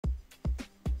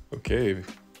Okay,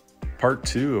 part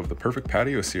 2 of the Perfect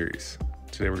Patio series.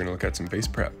 Today we're going to look at some base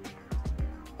prep.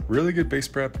 Really good base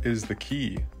prep is the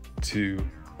key to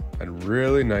a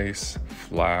really nice,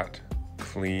 flat,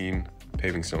 clean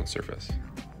paving stone surface.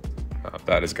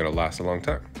 That is going to last a long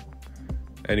time.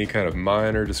 Any kind of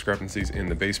minor discrepancies in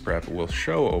the base prep will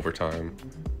show over time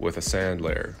with a sand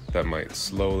layer that might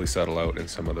slowly settle out in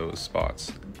some of those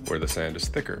spots where the sand is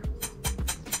thicker.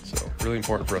 So really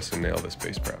important for us to nail this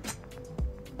base prep.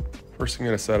 First, I'm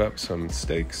going to set up some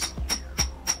stakes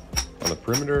on the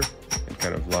perimeter and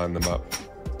kind of line them up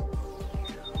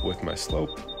with my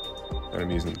slope. And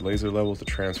I'm using laser level to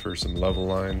transfer some level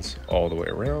lines all the way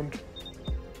around.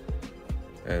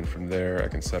 And from there, I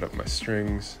can set up my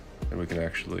strings, and we can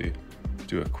actually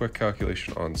do a quick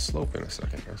calculation on slope in a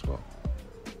second as well.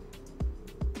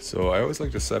 So I always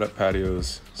like to set up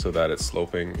patios so that it's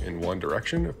sloping in one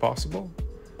direction if possible.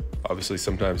 Obviously,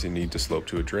 sometimes you need to slope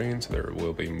to a drain, so there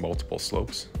will be multiple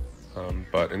slopes.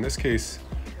 But in this case,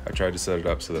 I tried to set it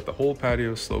up so that the whole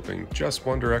patio is sloping just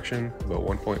one direction, about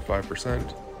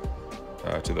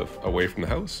 1.5% away from the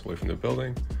house, away from the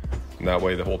building. And that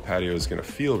way the whole patio is going to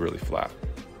feel really flat,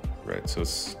 right? So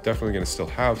it's definitely going to still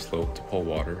have slope to pull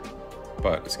water,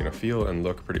 but it's going to feel and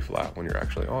look pretty flat when you're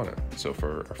actually on it. So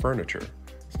for our furniture,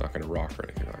 it's not going to rock or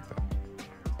anything like that.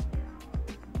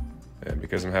 And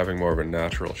because I'm having more of a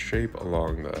natural shape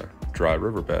along the dry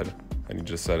riverbed, I need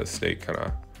to set a stake kind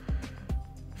of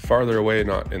farther away,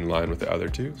 not in line with the other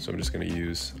two. So I'm just going to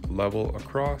use level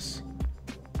across.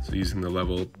 So using the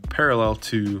level parallel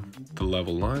to the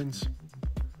level lines.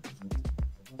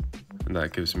 And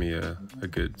that gives me a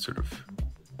good sort of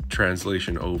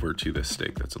translation over to this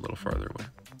stake that's a little farther away.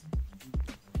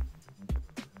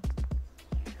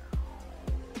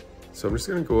 So I'm just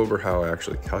going to go over how I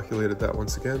actually calculated that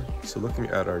once again. So looking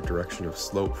at our direction of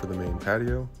slope for the main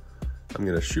patio, I'm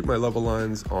going to shoot my level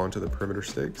lines onto the perimeter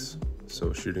stakes.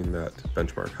 So shooting that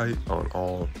benchmark height on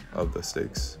all of the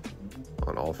stakes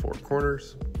on all four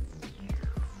corners.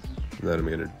 And then I'm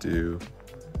going to do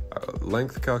a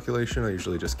length calculation. I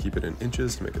usually just keep it in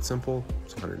inches to make it simple.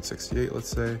 So 168, let's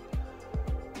say,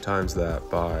 times that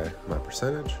by my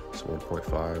percentage, so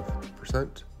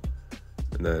 1.5%.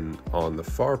 And then on the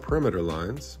far perimeter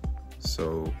lines,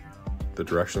 so the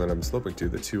direction that I'm sloping to,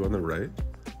 the two on the right,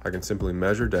 I can simply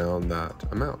measure down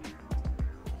that amount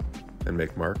and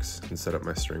make marks and set up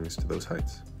my strings to those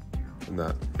heights. And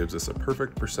that gives us a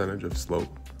perfect percentage of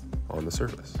slope on the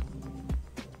surface.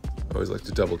 I always like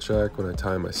to double check when I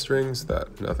tie my strings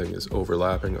that nothing is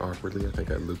overlapping awkwardly. I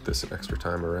think I looped this an extra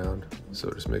time around.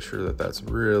 So just make sure that that's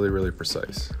really, really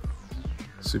precise.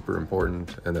 Super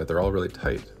important, and that they're all really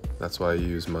tight. That's why I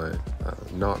use my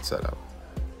knot setup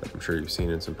that I'm sure you've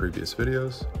seen in some previous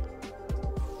videos.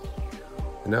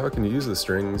 And now I can use the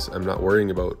strings. I'm not worrying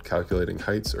about calculating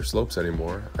heights or slopes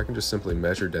anymore. I can just simply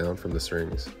measure down from the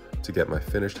strings to get my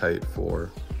finished height for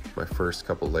my first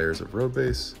couple layers of road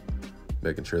base,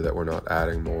 making sure that we're not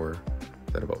adding more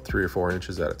than about 3 or 4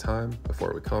 inches at a time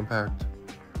before we compact.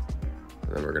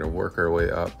 And then we're going to work our way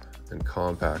up and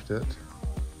compact it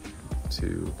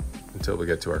until we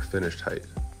get to our finished height.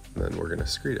 And then we're going to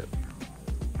screed it.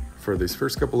 For these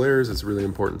first couple layers, it's really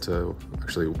important to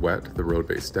actually wet the road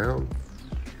base down.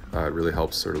 It really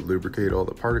helps sort of lubricate all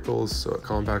the particles so it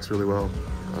compacts really well.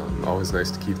 Always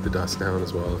nice to keep the dust down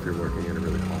as well if you're working in a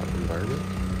really hot environment.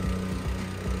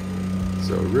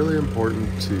 So really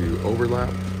important to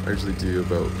overlap. I usually do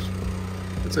about,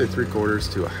 let's say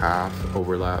 3/4 to a half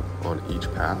overlap on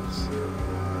each pass.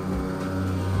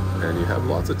 And you have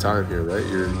lots of time here, right?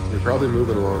 You're probably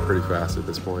moving along pretty fast at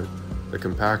this point. The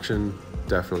compaction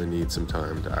definitely needs some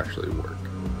time to actually work.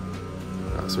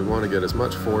 So we want to get as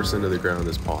much force into the ground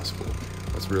as possible.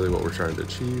 That's really what we're trying to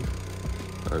achieve.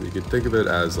 You can think of it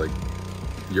as like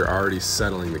you're already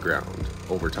settling the ground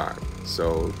over time.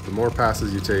 So the more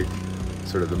passes you take,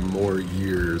 sort of the more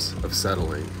years of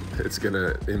settling, it's going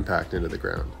to impact into the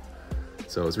ground.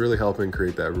 So it's really helping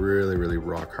create that really, really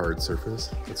rock hard surface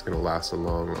that's going to last a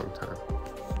long, long time.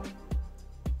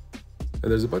 And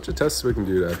there's a bunch of tests we can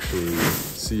do to actually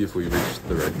see if we reach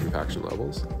the right compaction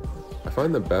levels. I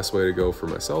find the best way to go for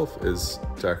myself is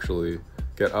to actually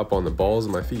get up on the balls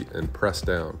of my feet and press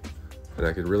down. And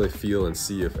I can really feel and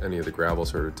see if any of the gravel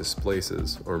sort of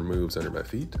displaces or moves under my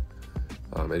feet.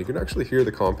 And you can actually hear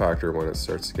the compactor when it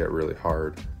starts to get really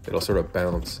hard. It'll sort of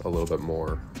bounce a little bit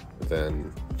more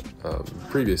than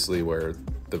previously where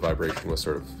the vibration was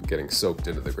sort of getting soaked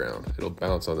into the ground. It'll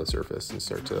bounce on the surface and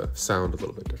start to sound a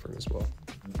little bit different as well.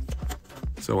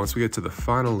 So once we get to the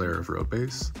final layer of road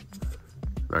base,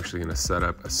 I'm actually going to set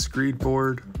up a screed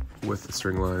board with the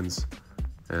string lines,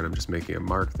 and I'm just making a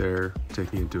mark there,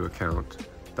 taking into account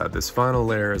that this final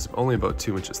layer is only about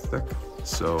 2 inches thick,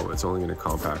 so it's only going to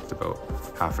compact about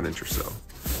 1/2 inch or so.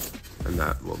 And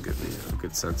that will give me a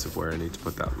good sense of where I need to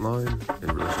put that line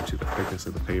in relation to the thickness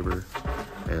of the paver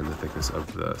and the thickness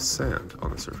of the sand on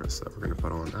the surface that we're going to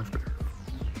put on after.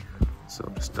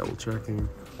 So just double checking.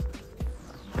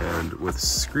 And with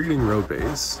screeding road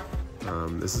base,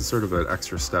 this is sort of an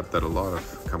extra step that a lot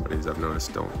of companies I've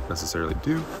noticed don't necessarily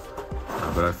do.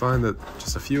 But I find that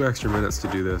just a few extra minutes to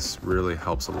do this really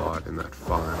helps a lot in that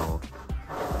final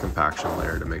compaction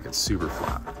layer to make it super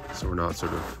flat. So we're not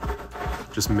sort of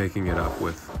just making it up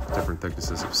with different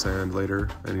thicknesses of sand later,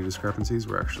 any discrepancies.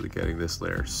 We're actually getting this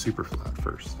layer super flat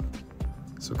first.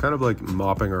 So kind of like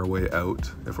mopping our way out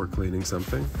if we're cleaning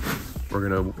something. We're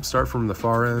gonna start from the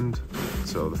far end,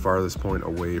 so the farthest point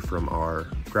away from our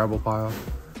gravel pile,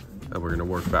 and we're gonna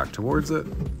work back towards it,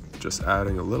 just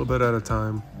adding a little bit at a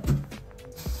time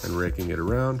and raking it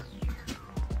around,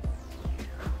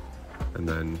 and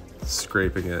then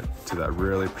scraping it to that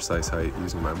really precise height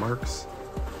using my marks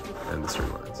and the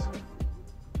string lines.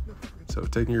 So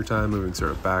taking your time, moving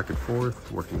sort of back and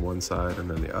forth, working one side and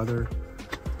then the other,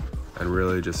 and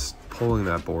really just pulling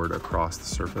that board across the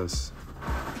surface,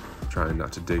 trying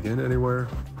not to dig in anywhere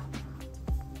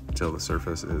until the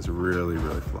surface is really,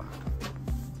 really flat.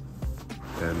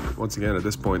 And once again, at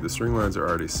this point, the string lines are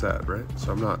already set, right?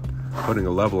 So I'm not putting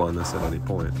a level on this at any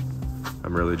point.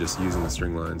 I'm really just using the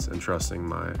string lines and trusting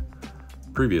my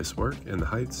previous work in the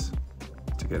heights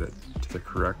to get it to the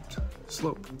correct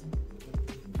slope.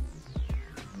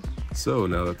 So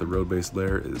now that the road base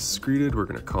layer is screeded, we're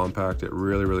going to compact it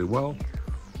really, really well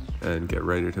and get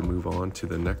ready to move on to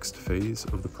the next phase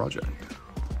of the project.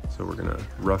 So we're going to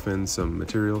rough in some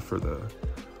material for the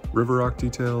river rock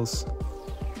details,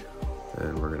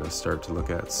 and we're going to start to look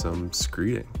at some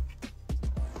screeding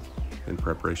in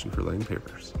preparation for laying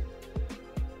pavers.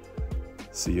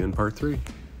 See you in part 3.